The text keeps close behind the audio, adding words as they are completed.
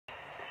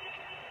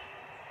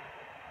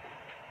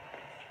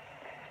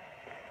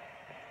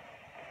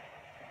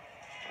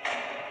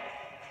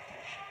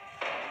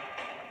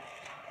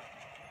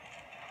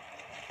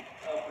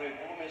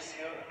miss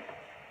you.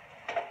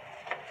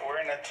 We're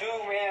in a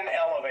two-man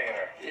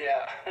elevator.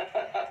 Yeah.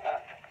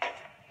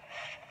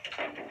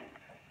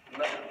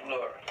 Metal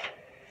floor.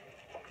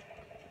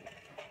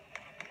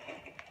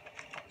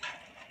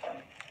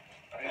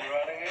 Are you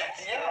running it?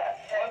 Yeah.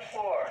 What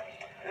for?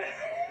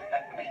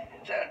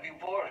 That'd be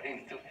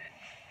boring to.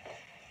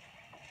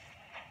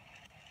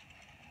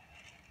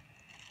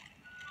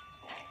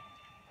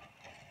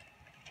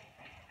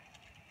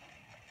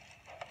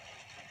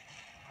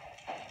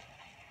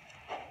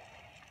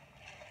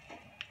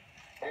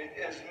 It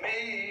is me.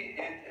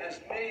 It is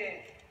me.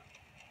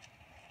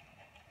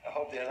 I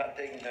hope they're not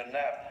taking their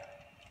nap.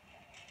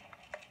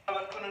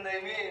 ما تكونوا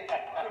نايمين.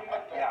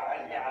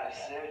 يعني على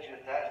السجن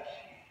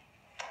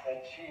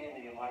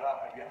تشيني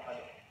مراحب يا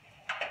حلو.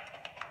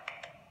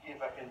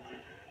 كيفك انت؟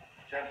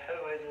 كان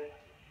حلو هذا؟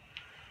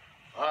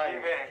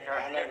 كيفك؟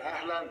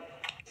 أهلا.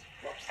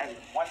 And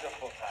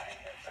wonderful time.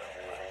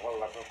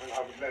 والله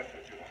بنلعب اللافة.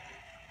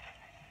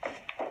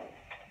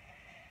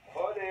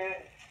 هولي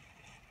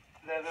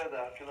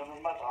لا كنا من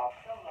المطعم.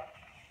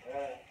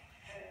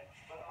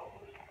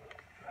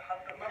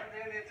 حتى ما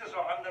بدنا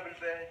يتصلوا عنا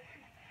بالبيت.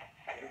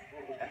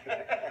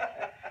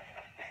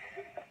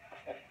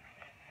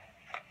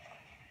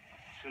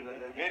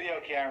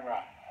 Video camera.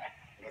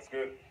 That's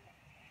good.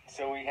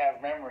 So we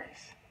have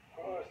memories.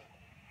 Of course.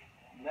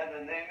 Nada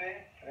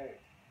name? Hey.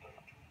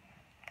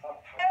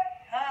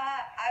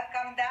 I've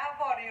come down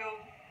for you.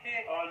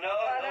 Oh no.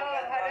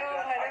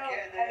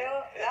 hello.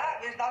 لا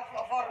مش not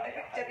for the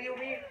picture you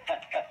mean.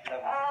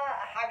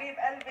 حبيب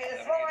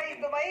قلبي اسمعي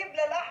دبي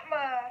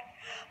للأحمر.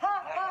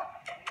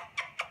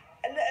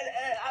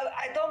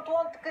 I don't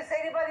want to kiss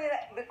anybody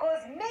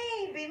because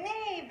maybe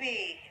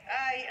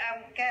I am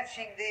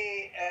catching the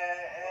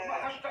ما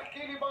حش تحكي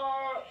لي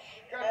بقى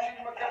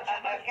كاتشين ما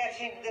كاتشين.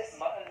 catching this.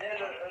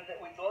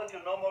 We told you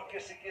no more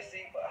kissy.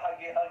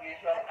 Huggy.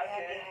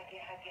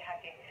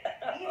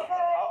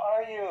 How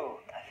are you?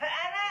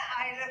 فأنا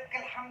I look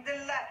الحمد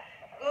لله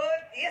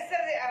good.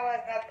 Yesterday I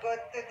was not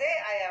good. Today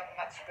I am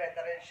much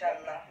better إن شاء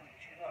الله.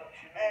 She know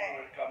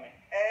we're coming.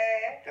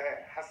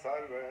 حاسة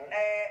قلبي.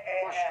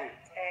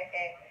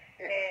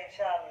 إن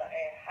شاء الله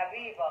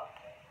حبيبة.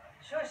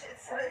 شو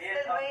it's still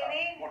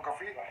raining?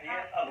 وقفي.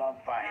 I'm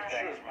fine,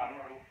 thanks, man.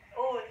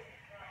 قول.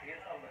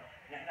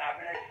 نحن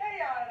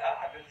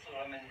عملنا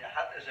صورة من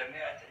حتى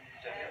جميع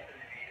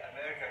اللي في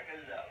أمريكا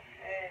كلها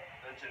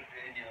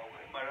بنسلفانيا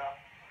والإمارات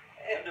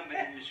كلهم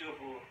بدهم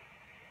يشوفوا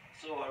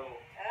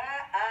صور.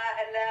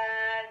 أهلا.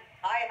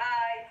 Hi.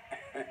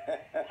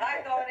 Hi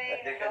Tony.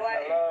 How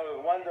are you?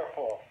 Hello,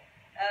 wonderful.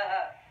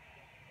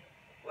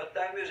 What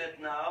time is it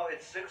now?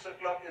 It's 6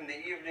 o'clock in the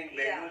evening,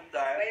 Yeah, Beirut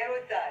time,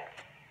 Beirut time.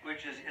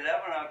 which is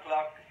 11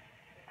 o'clock.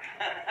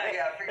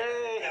 Yeah,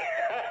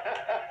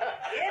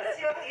 Yes,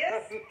 you're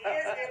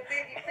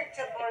taking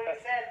picture for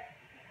yourself.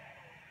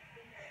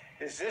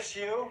 Is this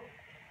you?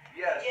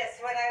 Yes. Yes,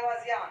 when I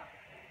was young.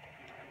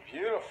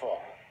 Beautiful.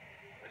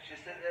 She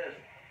still is.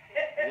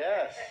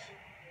 Yes.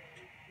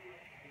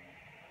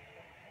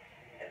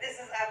 This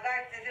is, I'm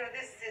going to do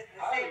this is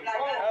the same like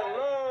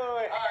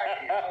Hello. Hi,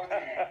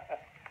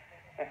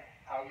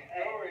 how you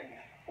doing?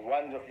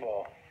 Wonderful.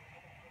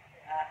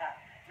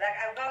 Like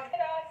I'm going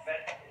to...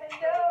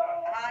 Hello.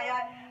 Hi,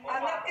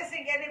 I'm not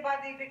kissing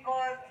anybody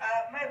because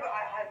maybe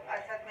I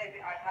said maybe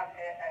I have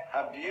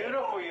How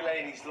beautiful you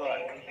ladies look.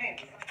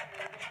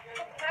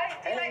 Hi,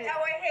 do you like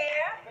our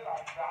hair?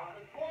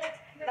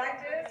 Like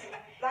this?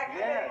 Like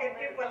Yeah.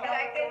 people You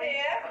like the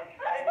hair?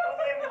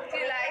 Do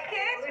you like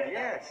it?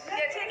 Yes.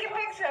 Yeah, take a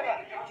picture of it.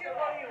 Wow. Do you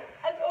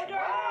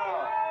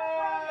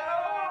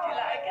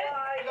like it?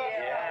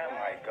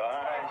 Yeah, my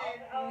gosh.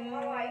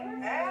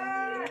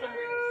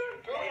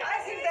 I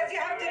think that you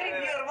have to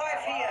leave your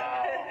wife here.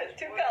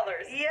 Two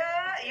colors.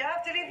 Yeah, you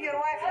have to leave your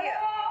wife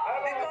here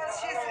because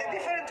she's a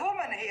different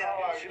woman here.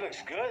 She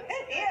looks good.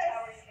 Yes.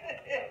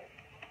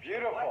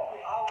 Beautiful.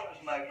 Hours,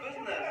 my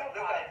goodness.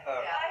 Look at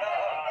her.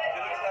 She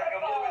looks like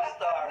a movie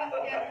star.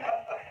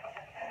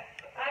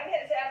 I'm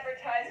his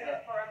advertisement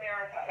for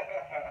America.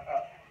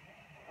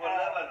 For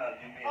Lebanon,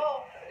 you mean?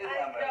 Oh, In no.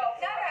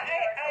 America.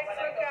 I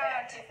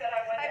forgot.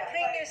 I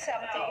bring you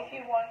something if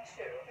you want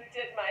to. Who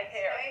did my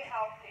hair? Stay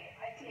healthy.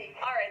 I take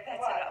All right,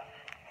 that's enough.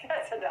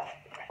 That's enough.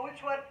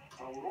 Which one?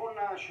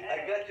 صورونا شيء. I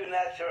got you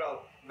natural.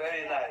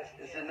 Very nice.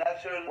 It's a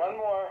natural. One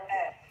more.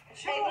 And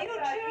you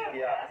too.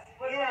 Yeah.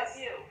 What Yes.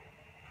 about you?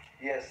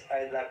 Yes,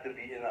 I'd like to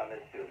be in on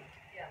it too.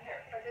 Yeah,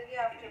 here. But then you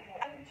have to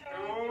move. 1,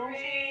 2, 3.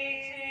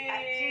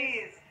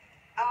 Cheese.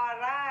 All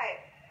right.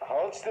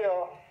 Hold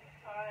still.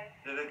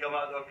 Did it come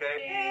out okay?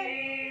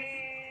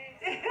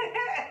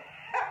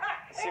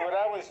 See what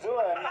I was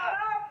doing?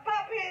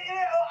 Papi,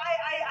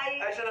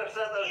 I should have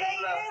said that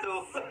Yeah, laugh yes. too.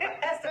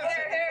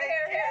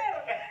 Here.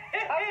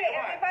 Okay,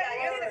 everybody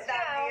yeah, you sit sit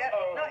down down. here.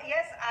 No,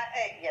 yes,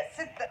 yes,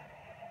 sit down.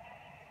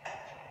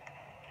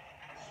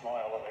 Small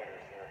elevator.